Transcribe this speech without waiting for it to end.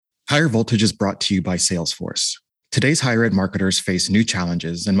Higher Voltage is brought to you by Salesforce. Today's higher ed marketers face new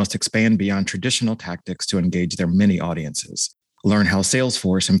challenges and must expand beyond traditional tactics to engage their many audiences. Learn how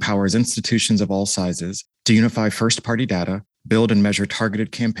Salesforce empowers institutions of all sizes to unify first-party data, build and measure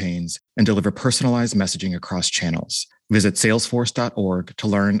targeted campaigns, and deliver personalized messaging across channels. Visit salesforce.org to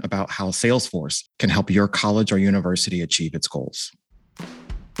learn about how Salesforce can help your college or university achieve its goals.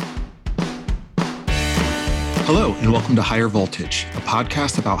 Hello, and welcome to Higher Voltage, a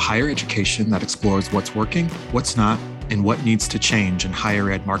podcast about higher education that explores what's working, what's not, and what needs to change in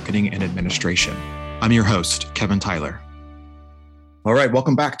higher ed marketing and administration. I'm your host, Kevin Tyler. All right,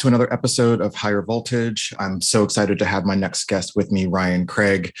 welcome back to another episode of Higher Voltage. I'm so excited to have my next guest with me, Ryan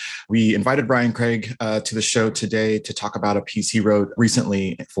Craig. We invited Ryan Craig to the show today to talk about a piece he wrote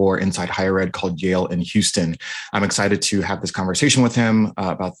recently for Inside Higher Ed called Yale in Houston. I'm excited to have this conversation with him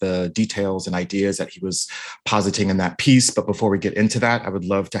about the details and ideas that he was positing in that piece. But before we get into that, I would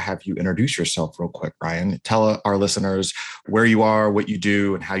love to have you introduce yourself real quick, Ryan. Tell our listeners where you are, what you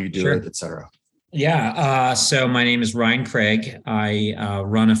do, and how you do it, et cetera. So my name is Ryan Craig. I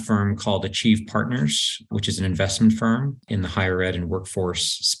run a firm called Achieve Partners, which is an investment firm in the higher ed and workforce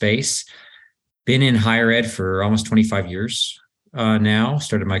space. Been in higher ed for almost 25 years now.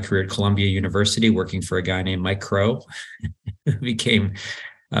 Started my career at Columbia University working for a guy named Mike Crow, who became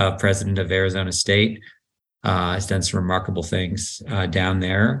president of Arizona State. Has done some remarkable things down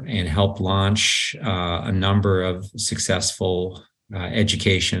there and helped launch a number of successful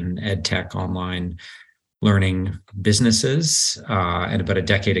education, ed tech, online learning businesses, and about a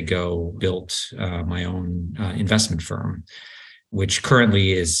decade ago built my own investment firm, which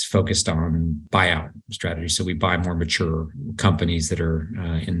currently is focused on buyout strategy. So we buy more mature companies that are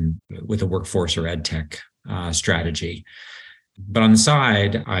with a workforce or ed tech strategy. But on the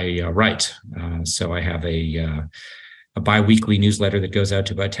side, I write. So I have a bi-weekly newsletter that goes out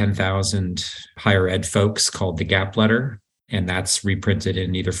to about 10,000 higher ed folks called The Gap Letter. And that's reprinted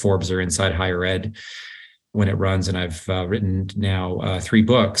in either Forbes or Inside Higher Ed when it runs. And I've written now 3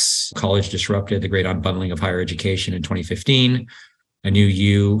 books: College Disrupted, The Great Unbundling of Higher Education in 2015, A New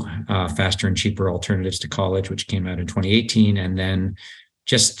You, Faster and Cheaper Alternatives to College, which came out in 2018. And then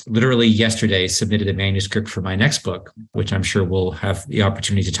just literally yesterday submitted a manuscript for my next book, which I'm sure we'll have the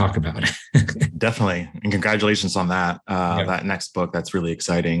opportunity to talk about. Definitely. And congratulations on that. That next book. That's really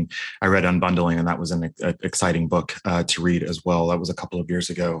exciting. I read Unbundling, and that was an exciting book to read as well. That was a couple of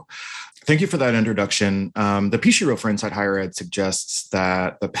years ago. Thank you for that introduction. The piece you wrote for Inside Higher Ed suggests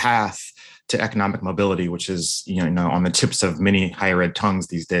that the path to economic mobility, which is on the tips of many higher ed tongues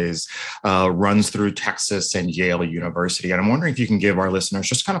these days, runs through Texas and Yale University. And I'm wondering if you can give our listeners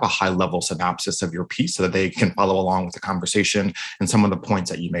just kind of a high-level synopsis of your piece so that they can follow along with the conversation and some of the points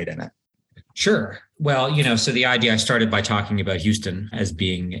that you made in it. Sure. Well, so the idea, I started by talking about Houston as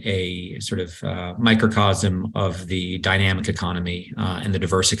being a sort of microcosm of the dynamic economy and the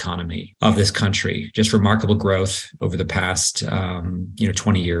diverse economy of this country. Just remarkable growth over the past,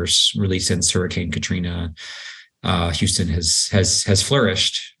 20 years, really since Hurricane Katrina. Houston has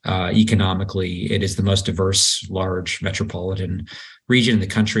flourished economically. It is the most diverse, large metropolitan region in the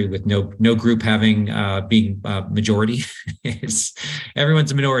country, with no group being majority.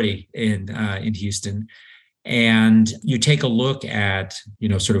 Everyone's a minority in Houston. And you take a look at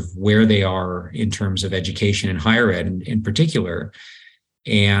sort of where they are in terms of education and higher ed in particular,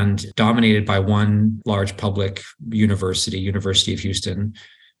 and dominated by one large public university, University of Houston.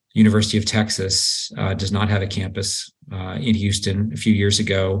 University of Texas does not have a campus in Houston. A few years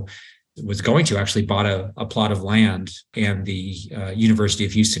ago, was going to actually bought a plot of land, and the University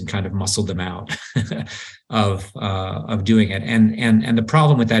of Houston kind of muscled them out of doing it. And the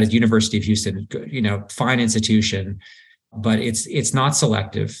problem with that is University of Houston, fine institution, but it's not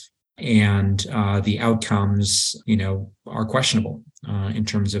selective, and the outcomes, are questionable in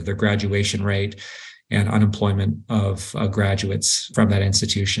terms of their graduation rate and unemployment of graduates from that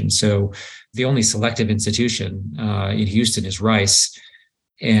institution. So the only selective institution in Houston is Rice.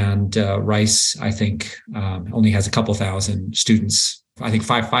 And Rice, I think, only has a couple thousand students. I think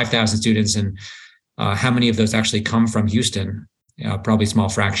 5,000 students. And how many of those actually come from Houston? Probably a small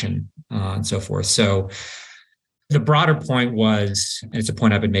fraction and so forth. So the broader point was, and it's a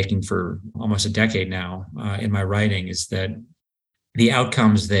point I've been making for almost a decade now in my writing, is that the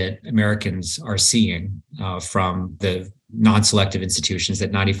outcomes that Americans are seeing from the non-selective institutions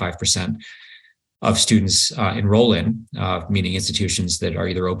that 95% of students enroll in, meaning institutions that are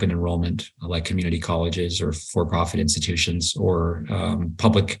either open enrollment, like community colleges or for-profit institutions, or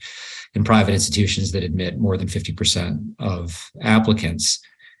public and private institutions that admit more than 50% of applicants,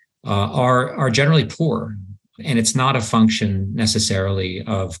 are generally poor. And it's not a function necessarily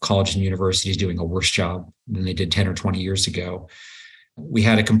of colleges and universities doing a worse job than they did 10 or 20 years ago. We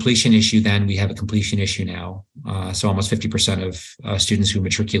had a completion issue then, we have a completion issue now. So almost 50% of students who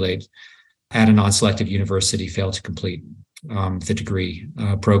matriculate at a non-selective university fail to complete the degree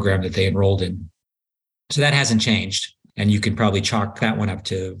program that they enrolled in. So that hasn't changed. And you can probably chalk that one up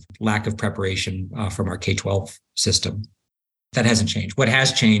to lack of preparation from our K-12 system. That hasn't changed. What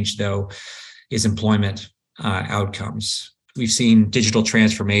has changed, though, is employment outcomes. We've seen digital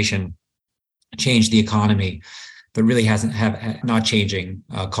transformation change the economy, but really not changing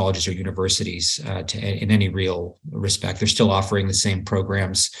colleges or universities in any real respect. They're still offering the same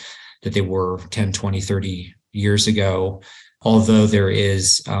programs that they were 10, 20, 30 years ago, although there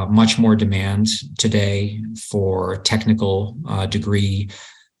is much more demand today for technical degree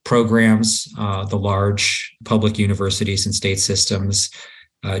programs. The large public universities and state systems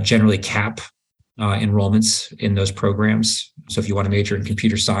generally cap enrollments in those programs. So if you want to major in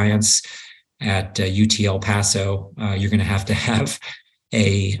computer science at UT El Paso, you're going to have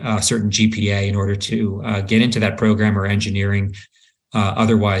a certain GPA in order to get into that program, or engineering.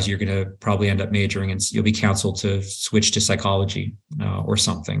 Otherwise, you're going to probably end up majoring and you'll be counseled to switch to psychology or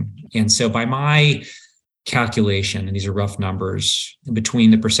something. And so by my calculation, and these are rough numbers, between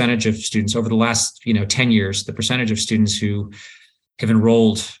the percentage of students over the last 10 years, the percentage of students who have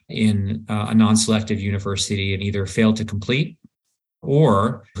enrolled in a non-selective university and either failed to complete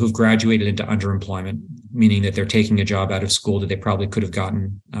or who've graduated into underemployment, meaning that they're taking a job out of school that they probably could have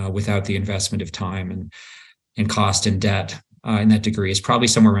gotten without the investment of time and cost and debt in that degree, is probably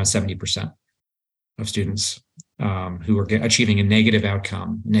somewhere around 70% of students who are achieving a negative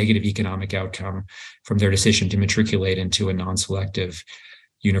economic outcome from their decision to matriculate into a non-selective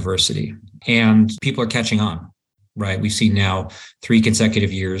university. And people are catching on, right? We've seen now 3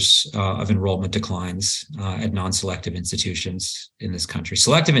 consecutive years of enrollment declines at non-selective institutions in this country.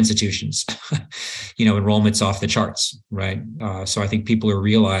 Selective institutions, enrollment's off the charts, right? So I think people are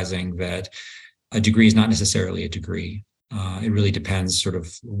realizing that a degree is not necessarily a degree. It really depends sort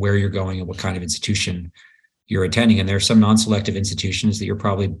of where you're going and what kind of institution you're attending. And there are some non-selective institutions that you're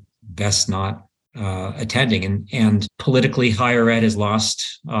probably best not attending. And politically, higher ed has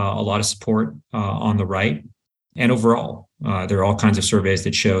lost a lot of support on the right. And overall, there are all kinds of surveys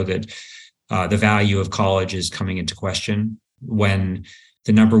that show that the value of college is coming into question when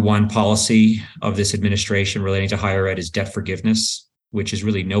the number one policy of this administration relating to higher ed is debt forgiveness, which is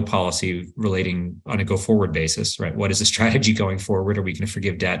really no policy relating on a go-forward basis, right? What is the strategy going forward? Are we going to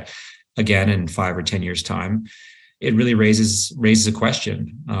forgive debt again in 5 or 10 years' time? It really raises a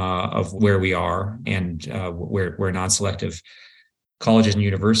question of where we are and where non-selective colleges and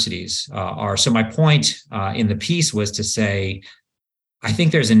universities are. So my point in the piece was to say, I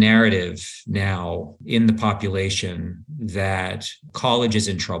think there's a narrative now in the population that college is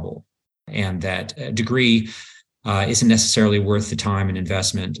in trouble and that a degree isn't necessarily worth the time and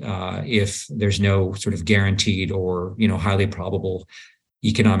investment if there's no sort of guaranteed or highly probable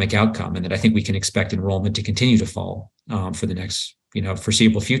economic outcome, and that I think we can expect enrollment to continue to fall for the next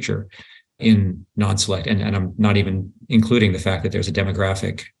foreseeable future in non-select. And I'm not even including the fact that there's a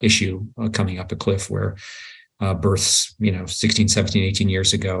demographic issue coming up a cliff where births 16, 17, 18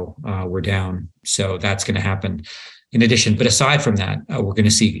 years ago were down. So that's going to happen in addition. But aside from that, we're going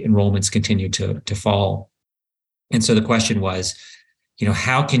to see enrollments continue to fall. And so the question was,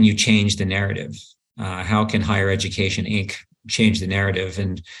 how can you change the narrative? How can Higher Education Inc. change the narrative?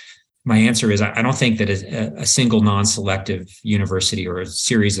 And my answer is, I don't think that a single non-selective university or a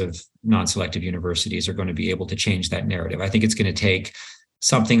series of non-selective universities are going to be able to change that narrative. I think it's going to take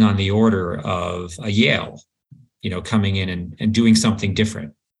something on the order of a Yale, coming in and doing something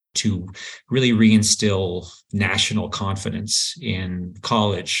different to really reinstill national confidence in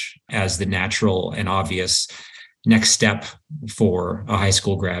college as the natural and obvious next step for a high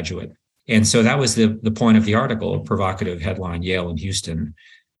school graduate. And so that was the point of the article, a provocative headline, Yale in Houston.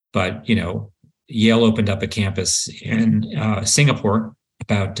 But, Yale opened up a campus in Singapore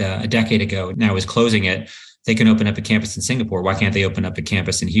about a decade ago. Now is closing it. They can open up a campus in Singapore. Why can't they open up a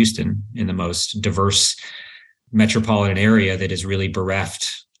campus in Houston, in the most diverse metropolitan area that is really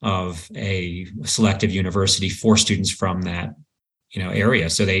bereft of a selective university for students from that, area?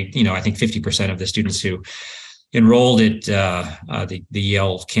 So they, I think 50% of the students who enrolled at the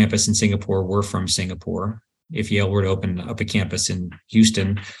Yale campus in Singapore were from Singapore. If Yale were to open up a campus in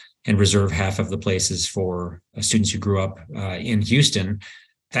Houston and reserve half of the places for students who grew up in Houston,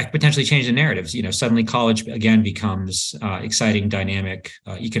 that could potentially change the narratives. Suddenly college again becomes exciting, dynamic,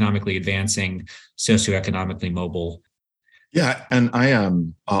 economically advancing, socioeconomically mobile Yeah, and I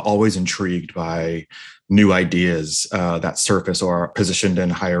am always intrigued by new ideas that surface or are positioned in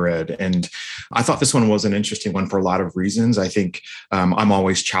higher ed. And I thought this one was an interesting one for a lot of reasons. I think I'm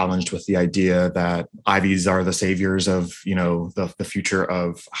always challenged with the idea that Ivies are the saviors of, the future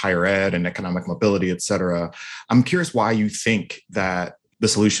of higher ed and economic mobility, et cetera. I'm curious why you think that the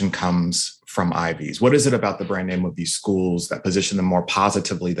solution comes from Ivies. What is it about the brand name of these schools that position them more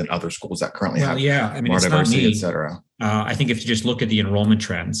positively than other schools that currently have more diversity, et cetera? I think if you just look at the enrollment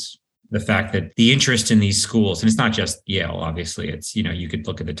trends, the fact that the interest in these schools, and it's not just Yale, obviously, it's, you could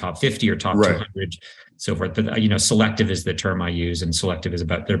look at the top 50 or top 200, so forth. But, selective is the term I use, and selective is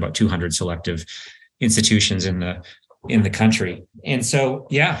there are about 200 selective institutions in the country. And so,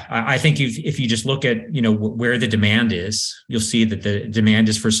 I think if you just look at, where the demand is, you'll see that the demand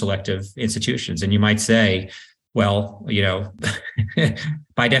is for selective institutions. And you might say, well,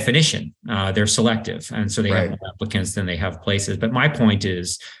 by definition, they're selective. And so they have more applicants than they have places. But my point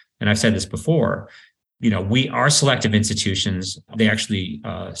is, and I've said this before, we are selective institutions. They actually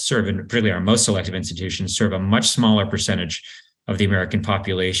serve, and particularly our most selective institutions, serve a much smaller percentage of the American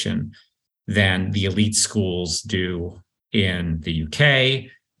population than the elite schools do in the UK,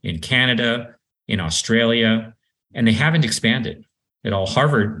 in Canada, in Australia, and they haven't expanded at all.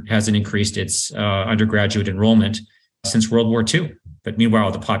 Harvard hasn't increased its undergraduate enrollment since World War II. But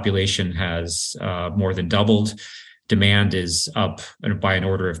meanwhile, the population has more than doubled. Demand is up by an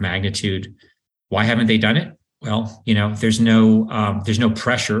order of magnitude. Why haven't they done it? Well, there's no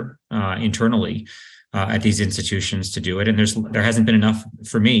pressure internally at these institutions to do it, and there hasn't been enough,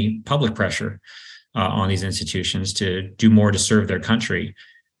 for me, public pressure on these institutions to do more to serve their country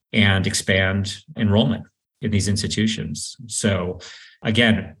and expand enrollment in these institutions. So,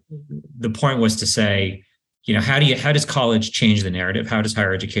 again, the point was to say, how does college change the narrative? How does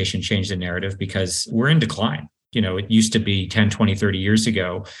higher education change the narrative? Because we're in decline. It used to be 10, 20, 30 years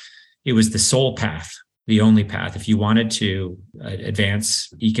ago, it was the sole path, the only path. If you wanted to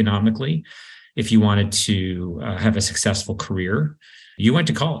advance economically, if you wanted to have a successful career, you went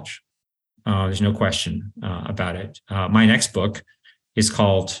to college. There's no question about it. My next book is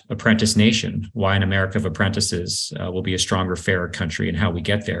called Apprentice Nation: Why an America of Apprentices Will Be a Stronger, Fairer Country, and How We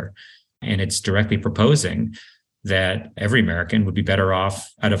Get There. And it's directly proposing that every American would be better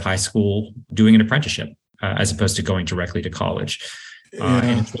off out of high school doing an apprenticeship as opposed to going directly to college.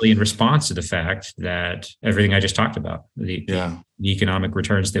 And it's really in response to the fact that everything I just talked about, the economic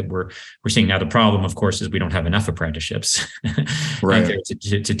returns that we're seeing. Now, the problem, of course, is we don't have enough apprenticeships out there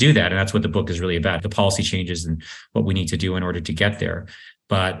to do that. And that's what the book is really about, the policy changes and what we need to do in order to get there.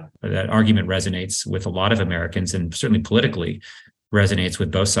 But that argument resonates with a lot of Americans, and certainly politically resonates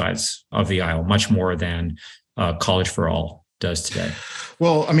with both sides of the aisle, much more than college for all does today.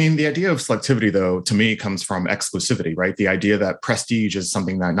 Well, I mean, the idea of selectivity, though, to me comes from exclusivity, right? The idea that prestige is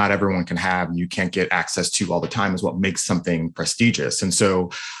something that not everyone can have and you can't get access to all the time is what makes something prestigious. And so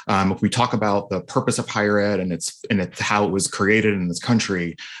if we talk about the purpose of higher ed and it's how it was created in this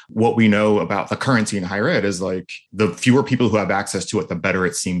country, what we know about the currency in higher ed is like the fewer people who have access to it, the better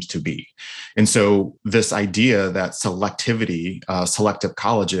it seems to be. And so this idea that selectivity, selective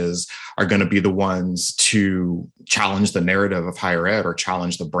colleges are going to be the ones to challenge the narrative of higher ed or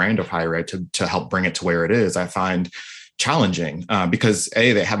challenge the brand of higher ed to help bring it to where it is, I find challenging because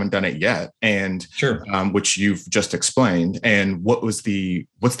they haven't done it yet, and which you've just explained. And what's the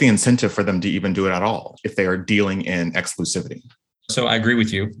incentive for them to even do it at all if they are dealing in exclusivity? So I agree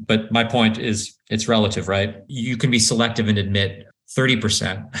with you, but my point is it's relative, right? You can be selective and admit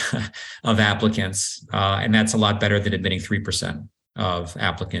 30% of applicants, and that's a lot better than admitting 3% of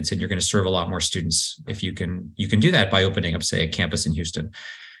applicants, and you're going to serve a lot more students if you can do that by opening up, say, a campus in Houston.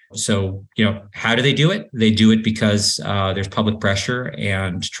 So, how do they do it? They do it because there's public pressure,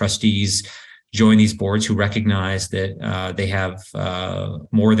 and trustees join these boards who recognize that they have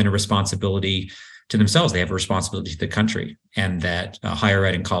more than a responsibility to themselves. They have a responsibility to the country, and that higher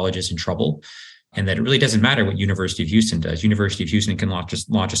ed and college is in trouble, and that it really doesn't matter what University of Houston does. University of Houston can launch a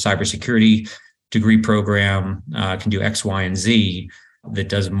cybersecurity degree program, can do X, Y, and Z that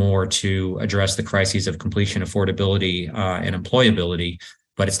does more to address the crises of completion, affordability, and employability,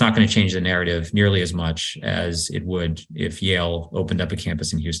 but it's not going to change the narrative nearly as much as it would if Yale opened up a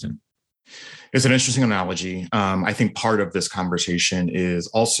campus in Houston. It's an interesting analogy. I think part of this conversation is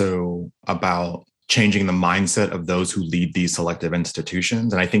also about changing the mindset of those who lead these selective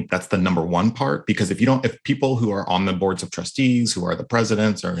institutions. And I think that's the number one part, because if people who are on the boards of trustees, who are the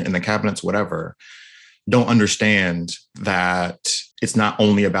presidents or in the cabinets, whatever, don't understand that it's not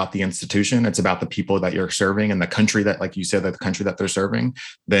only about the institution, it's about the people that you're serving and the country that, like you said, that the country that they're serving,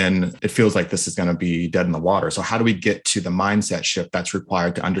 then it feels like this is going to be dead in the water. So how do we get to the mindset shift that's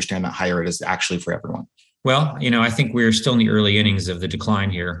required to understand that higher ed is actually for everyone? Well, I think we're still in the early innings of the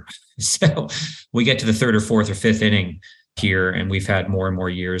decline here. So we get to the third or fourth or fifth inning here, and we've had more and more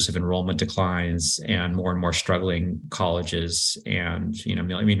years of enrollment declines and more struggling colleges. And,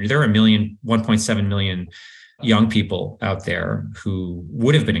 there are 1.7 million young people out there who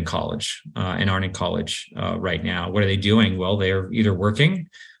would have been in college and aren't in college right now. What are they doing? Well, they're either working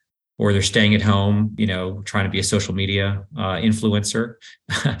or they're staying at home, trying to be a social media influencer.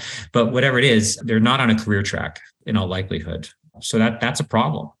 But whatever it is, they're not on a career track in all likelihood. So that's a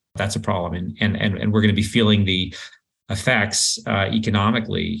problem. That's a problem. And we're going to be feeling the effects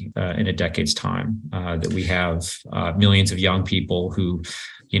economically in a decade's time that we have millions of young people who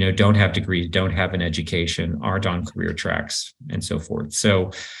don't have degrees, don't have an education, aren't on career tracks, and so forth.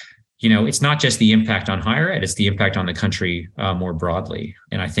 So, it's not just the impact on higher ed, it's the impact on the country more broadly.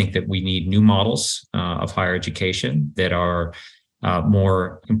 And I think that we need new models of higher education that are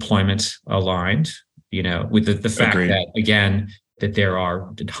more employment aligned, with the fact Agreed. that, again, that there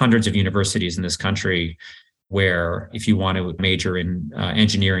are hundreds of universities in this country where if you want to major in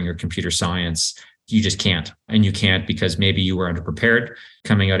engineering or computer science, you just can't. And you can't because maybe you were underprepared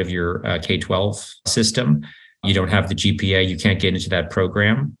coming out of your K-12 system. You don't have the GPA, you can't get into that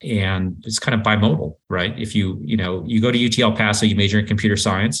program. And it's kind of bimodal, right? If you go to UT El Paso, you major in computer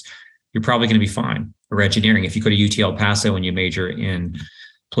science, you're probably going to be fine. Or engineering. If you go to UT El Paso and you major in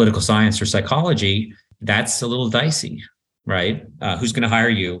political science or psychology, that's a little dicey, right? Who's going to hire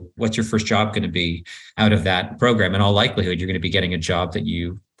you? What's your first job going to be out of that program? In all likelihood, you're going to be getting a job that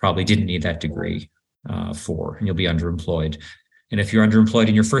you probably didn't need that degree for, and you'll be underemployed. And if you're underemployed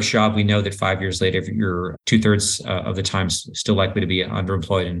in your first job, we know that 5 years later, you're 2/3 of the time still likely to be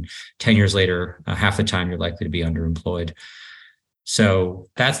underemployed. And 10 years later, half the time you're likely to be underemployed. So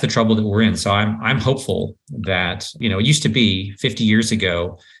that's the trouble that we're in. So I'm hopeful that, it used to be 50 years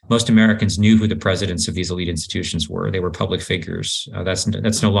ago, most Americans knew who the presidents of these elite institutions were. They were public figures.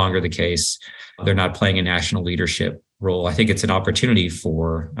 That's no longer the case. They're not playing a national leadership role. I think it's an opportunity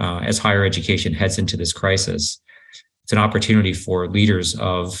for, as higher education heads into this crisis, it's an opportunity for leaders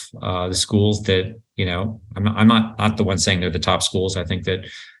of the schools that, I'm not the one saying they're the top schools. I think that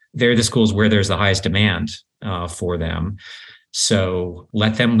they're the schools where there's the highest demand for them. So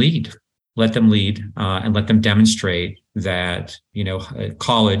let them lead, and let them demonstrate that,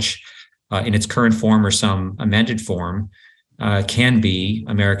 college in its current form or some amended form can be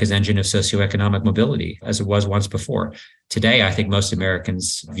America's engine of socioeconomic mobility, as it was once before. Today, I think most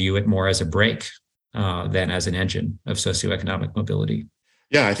Americans view it more as a brake than as an engine of socioeconomic mobility.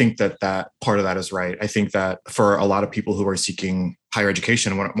 Yeah, I think that part of that is right. I think that for a lot of people who are seeking higher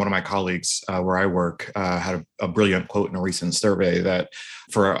education, one of my colleagues where I work had a brilliant quote in a recent survey that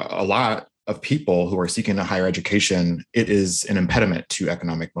for a lot of people who are seeking a higher education, it is an impediment to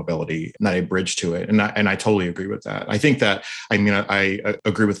economic mobility, not a bridge to it. And I totally agree with that. I think that, I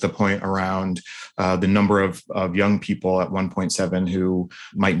agree with the point around the number of young people at 1.7 who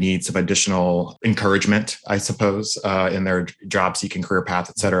might need some additional encouragement, I suppose, in their job seeking career path,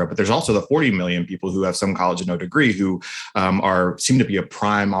 et cetera. But there's also the 40 million people who have some college and no degree who seem to be a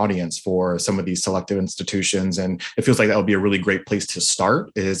prime audience for some of these selective institutions. And it feels like that would be a really great place to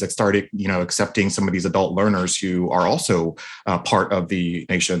start, is accepting some of these adult learners who are also part of the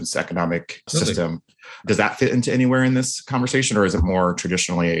nation's economic system. Does that fit into anywhere in this conversation, or is it more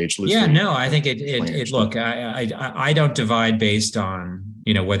traditionally aged? Yeah, no, I think it look, I don't divide based on,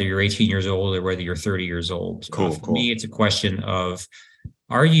 whether you're 18 years old or whether you're 30 years old. Cool. For me, it's a question of,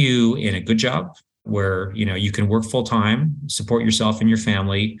 are you in a good job where, you can work full time, support yourself and your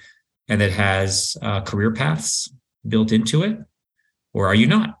family, and that has career paths built into it, or are you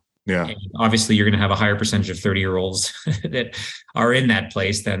not? Yeah. And obviously, you're going to have a higher percentage of 30-year-olds that are in that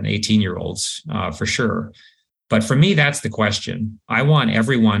place than 18-year-olds, for sure. But for me, that's the question. I want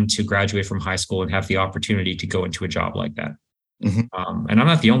everyone to graduate from high school and have the opportunity to go into a job like that. Mm-hmm. And I'm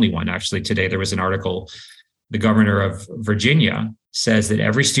not the only one. Actually, today there was an article. The governor of Virginia says that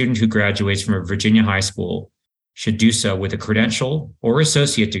every student who graduates from a Virginia high school should do so with a credential or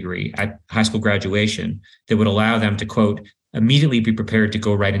associate degree at high school graduation that would allow them to, quote, immediately be prepared to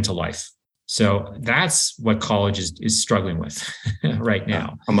go right into life. So that's what college is struggling with right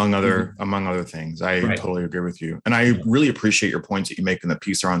now. Among other things. I totally agree with you. And I really appreciate your points that you make in the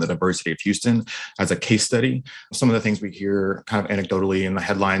piece around the diversity of Houston as a case study. Some of the things we hear kind of anecdotally in the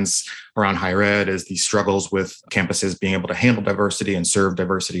headlines around higher ed is the struggles with campuses being able to handle diversity and serve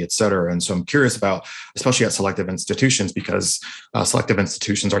diversity, et cetera. And so I'm curious about, especially at selective institutions, because selective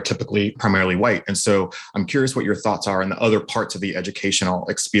institutions are typically primarily white. And so I'm curious what your thoughts are on the other parts of the educational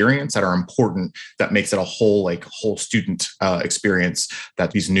experience that are important, that makes it a whole student experience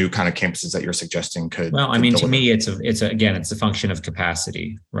that these new kind of campuses that you're suggesting could. Well, I mean, to me, it's a function of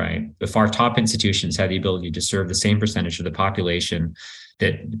capacity, right? If our top institutions had the ability to serve the same percentage of the population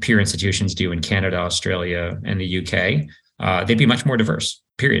that peer institutions do in Canada, Australia, and the UK, they'd be much more diverse,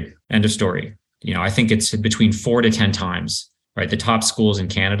 period. End of story. I think it's between 4 to 10 times, right? The top schools in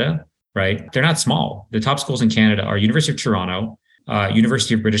Canada, right? They're not small. The top schools in Canada are University of Toronto,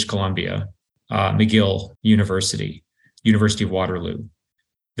 University of British Columbia, McGill University, University of Waterloo.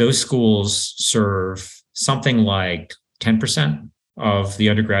 Those schools serve something like 10% of the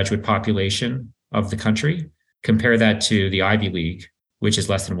undergraduate population of the country. Compare that to the Ivy League, which is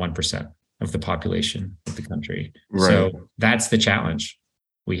less than 1% of the population of the country. Right. So that's the challenge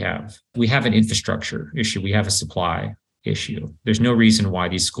we have. We have an infrastructure issue. We have a supply issue. There's no reason why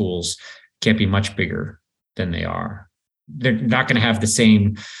these schools can't be much bigger than they are. They're not going to have the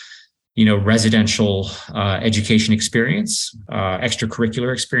same, residential education experience,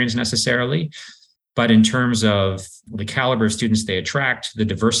 extracurricular experience necessarily. But in terms of the caliber of students they attract, the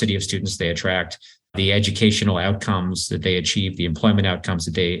diversity of students they attract, the educational outcomes that they achieve, the employment outcomes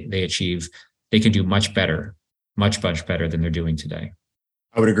that they achieve, they can do much better, much better than they're doing today.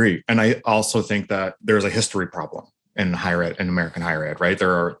 I would agree. And I also think that there's a history problem in higher ed, in American higher ed, right?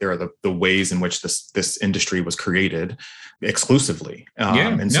 There are the ways in which this industry was created exclusively.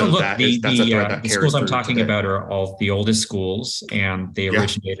 The schools I'm talking about are all the oldest schools, and they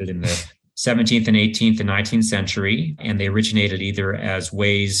originated in the 17th and 18th and 19th century. And they originated either as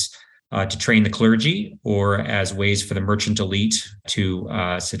ways to train the clergy or as ways for the merchant elite to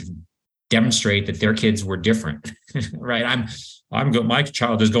sort of demonstrate that their kids were different, right? My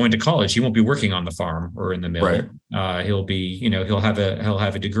child is going to college. He won't be working on the farm or in the mill. Right. He'll be, he'll have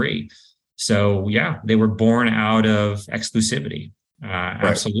a degree. So they were born out of exclusivity. Right.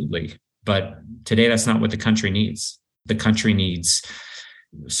 Absolutely. But today that's not what the country needs. The country needs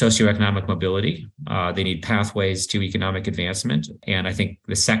socioeconomic mobility. They need pathways to economic advancement. And I think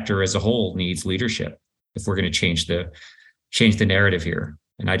the sector as a whole needs leadership if we're going to change the narrative here.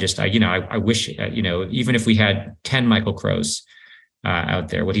 And I wish, even if we had 10 Michael Crows out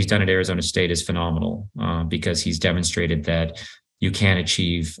there, what he's done at Arizona State is phenomenal because he's demonstrated that you can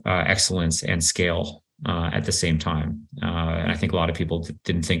achieve excellence and scale at the same time. And I think a lot of people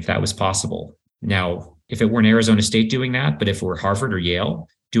didn't think that was possible. Now, if it weren't Arizona State doing that, but if it were Harvard or Yale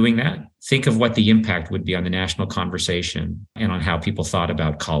doing that, think of what the impact would be on the national conversation and on how people thought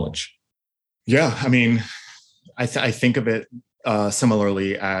about college. Yeah, I mean, I think of it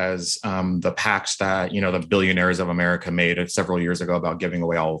similarly as the pacts that, the billionaires of America made several years ago about giving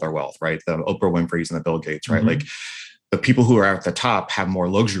away all of their wealth, right? The Oprah Winfrey's and the Bill Gates, right? Mm-hmm. Like the people who are at the top have more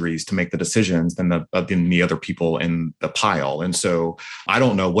luxuries to make the decisions than the other people in the pile. And so I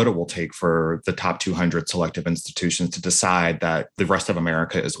don't know what it will take for the top 200 selective institutions to decide that the rest of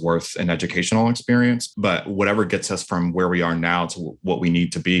America is worth an educational experience. But whatever gets us from where we are now to what we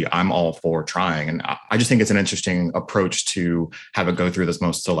need to be, I'm all for trying. And I just think it's an interesting approach to have it go through this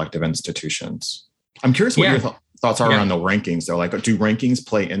most selective institutions. I'm curious what your thoughts are around the rankings, though. Like, do rankings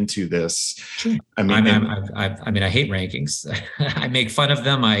play into this? Sure. I hate rankings. I make fun of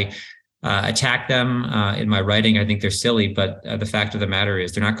them. I attack them in my writing. I think they're silly, but the fact of the matter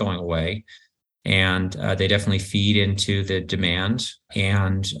is they're not going away. And they definitely feed into the demand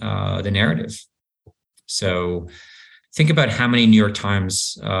and the narrative. So think about how many New York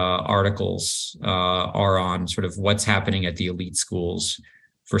Times articles are on sort of what's happening at the elite schools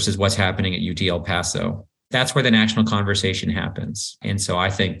versus what's happening at UT El Paso. That's where the national conversation happens. And so I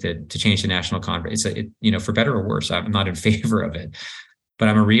think that to change the national conversation, for better or worse, I'm not in favor of it, but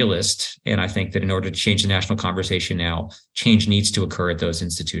I'm a realist. And I think that in order to change the national conversation now, change needs to occur at those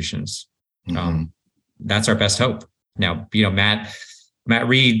institutions. Mm-hmm. That's our best hope. Now, Matt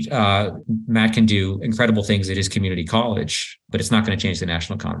Reed, Matt can do incredible things at his community college, but it's not going to change the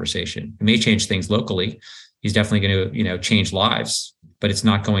national conversation. It may change things locally. He's definitely going to, change lives, but it's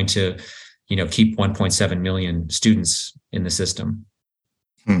not going to, keep 1.7 million students in the system.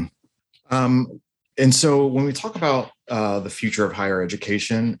 And so when we talk about the future of higher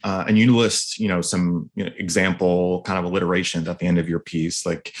education, and you list, some example kind of alliterations at the end of your piece,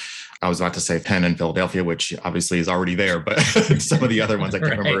 like I was about to say Penn in Philadelphia, which obviously is already there, but some of the other ones I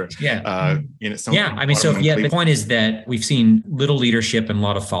can't remember. Yeah. The point is that we've seen little leadership and a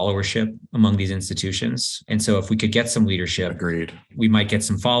lot of followership among these institutions. And so if we could get some leadership, agreed, we might get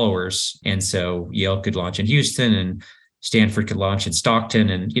some followers. And so Yale could launch in Houston and Stanford could launch in Stockton.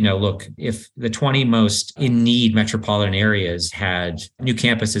 And, look, if the 20 most in need metropolitan areas had new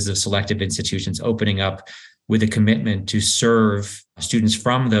campuses of selective institutions opening up with a commitment to serve students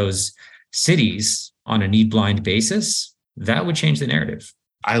from those cities on a need blind basis, that would change the narrative.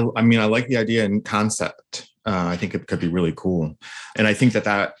 I like the idea and concept. I think it could be really cool. And I think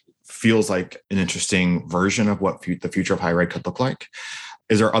that feels like an interesting version of what the future of higher ed could look like.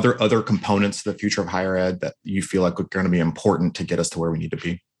 Is there other components to the future of higher ed that you feel like are going to be important to get us to where we need to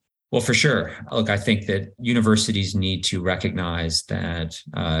be? Well, for sure. Look, I think that universities need to recognize that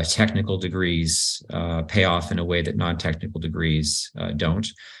technical degrees pay off in a way that non-technical degrees don't.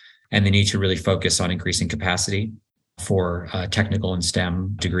 And they need to really focus on increasing capacity for technical and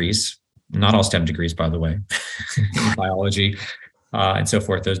STEM degrees. Not all STEM degrees, by the way, biology and so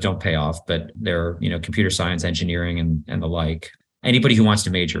forth. Those don't pay off, but they're, computer science, engineering, and the like. Anybody who wants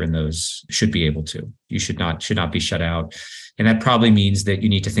to major in those should be able to. You should not be shut out. And that probably means that you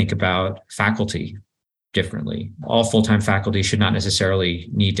need to think about faculty differently. All full-time faculty should not necessarily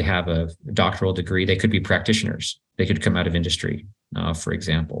need to have a doctoral degree. They could be practitioners. They could come out of industry, for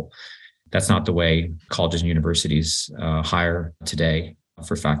example. That's not the way colleges and universities hire today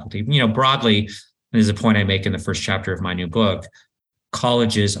for faculty. Broadly, and this is a point I make in the first chapter of my new book,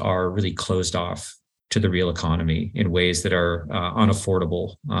 colleges are really closed off to the real economy in ways that are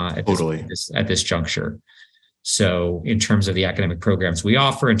unaffordable at this juncture. So in terms of the academic programs we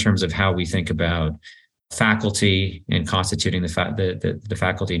offer, in terms of how we think about faculty and constituting the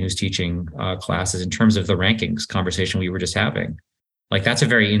faculty and who's teaching classes, in terms of the rankings conversation we were just having, like that's a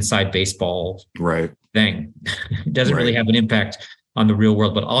very inside baseball thing. It doesn't really have an impact on the real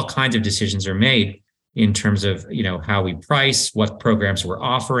world, but all kinds of decisions are made in terms of, how we price, what programs we're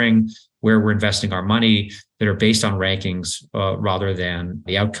offering, where we're investing our money, that are based on rankings rather than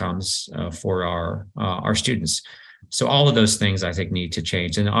the outcomes for our students. So all of those things I think need to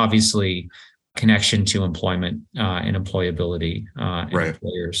change. And obviously connection to employment and employability and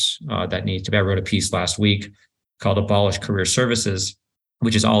employers that need to be. I wrote a piece last week called Abolish Career Services,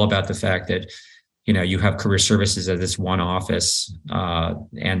 which is all about the fact that you have career services at this one office.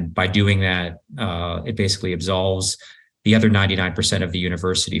 And by doing that, it basically absolves the other 99% of the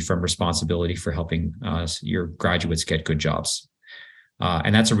university from responsibility for helping your graduates get good jobs.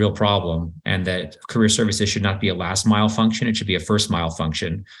 And that's a real problem. And that career services should not be a last mile function. It should be a first mile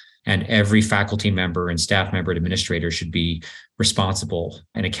function. And every faculty member and staff member and administrator should be responsible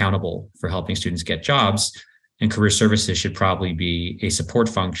and accountable for helping students get jobs. And career services should probably be a support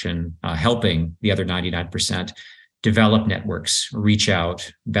function, helping the other 99% develop networks, reach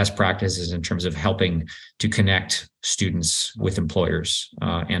out, best practices in terms of helping to connect students with employers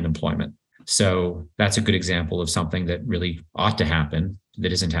and employment. So that's a good example of something that really ought to happen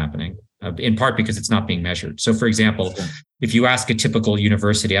that isn't happening, in part because it's not being measured. So for example, if you ask a typical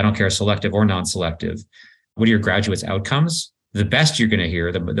university, I don't care selective or non-selective, what are your graduates' outcomes? The best you're going to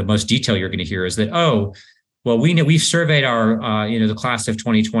hear, the most detail you're going to hear is that, we've surveyed our, the class of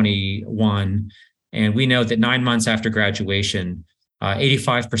 2021, and we know that 9 months after graduation,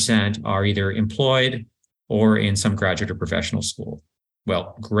 85% are either employed or in some graduate or professional school.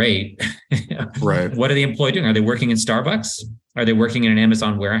 Well, great. Right. What are the employed doing? Are they working in Starbucks? Are they working in an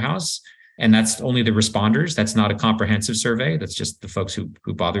Amazon warehouse? And that's only the responders. That's not a comprehensive survey. That's just the folks who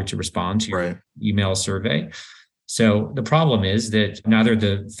bothered to respond to your email survey. So the problem is that neither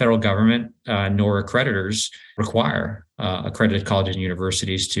the federal government nor accreditors require accredited colleges and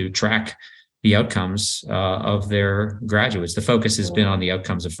universities to track the outcomes of their graduates. The focus has been on the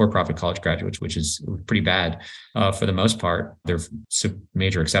outcomes of for-profit college graduates, which is pretty bad for the most part. There are some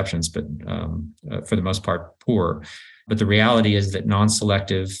major exceptions, but for the most part, poor. But the reality is that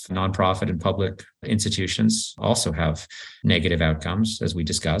non-selective, nonprofit and public institutions also have negative outcomes, as we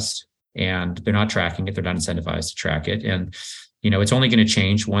discussed, and they're not tracking it. They're not incentivized to track it. And it's only going to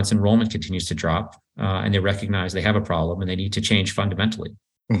change once enrollment continues to drop and they recognize they have a problem and they need to change fundamentally.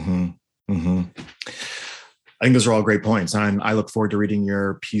 Mm-hmm. Mm-hmm. I think those are all great points. And I look forward to reading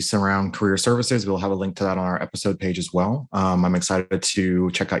your piece around career services. We'll have a link to that on our episode page as well. I'm excited to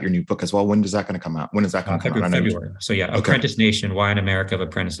check out your new book as well. When is that going to come out? When is that going to come out? February. So Apprentice Nation, Why in America of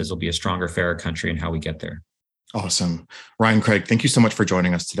Apprentices Will Be a Stronger, Fairer Country and How We Get There. Awesome. Ryan Craig, thank you so much for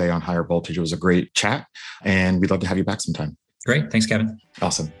joining us today on Higher Voltage. It was a great chat and we'd love to have you back sometime. Great. Thanks, Kevin.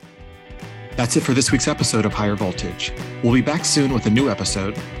 Awesome. That's it for this week's episode of Higher Voltage. We'll be back soon with a new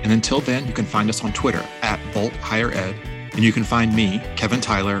episode. And until then, you can find us on Twitter at Volt Higher Ed. And you can find me, Kevin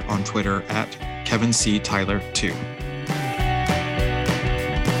Tyler, on Twitter at Kevin C. Tyler 2.